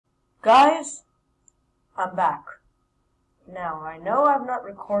Guys, I'm back. Now, I know I've not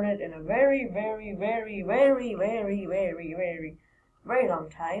recorded in a very long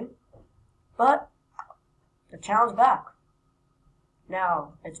time, but the channel's back.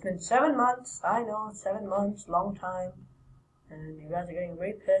 Now, it's been 7 months. I know, 7 months, long time, and you guys are getting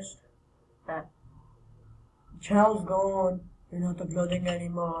very pissed that the channel's gone, you're not uploading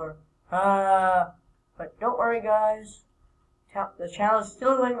anymore. But don't worry, guys. The channel is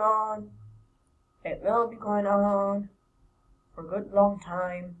still going on. It will be going on for a good long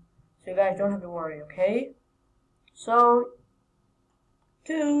time, so you guys don't have to worry, okay? So,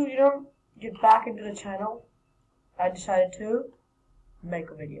 to, get back into the channel, I decided to make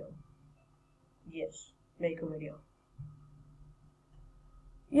a video. Yes, make a video.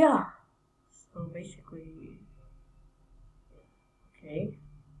 Yeah, so basically,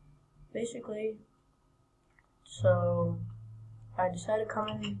 so I decided to come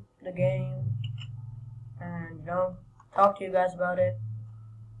in the game and, talk to you guys about it.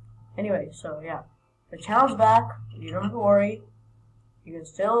 Anyway, so yeah, the channel's back. You don't have to worry. You can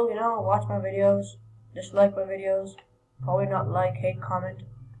still, watch my videos, dislike my videos, probably not like, hate, comment,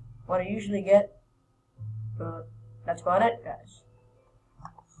 what I usually get, but that's about it, guys.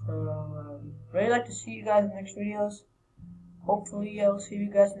 So, really like to see you guys in the next videos. Hopefully, I'll see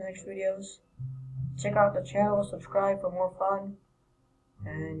you guys in the next videos. Check out the channel, subscribe for more fun,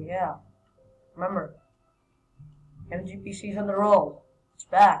 and yeah, remember, MGPC's on the roll. It's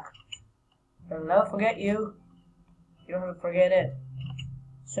back. It'll never forget you. You don't have to forget it.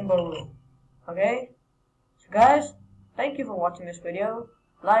 Simple rule. Okay? So guys, thank you for watching this video.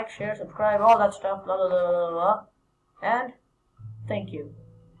 Like, share, subscribe, all that stuff, blah blah blah blah blah. And thank you.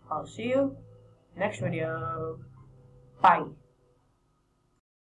 I'll see you next video. Bye.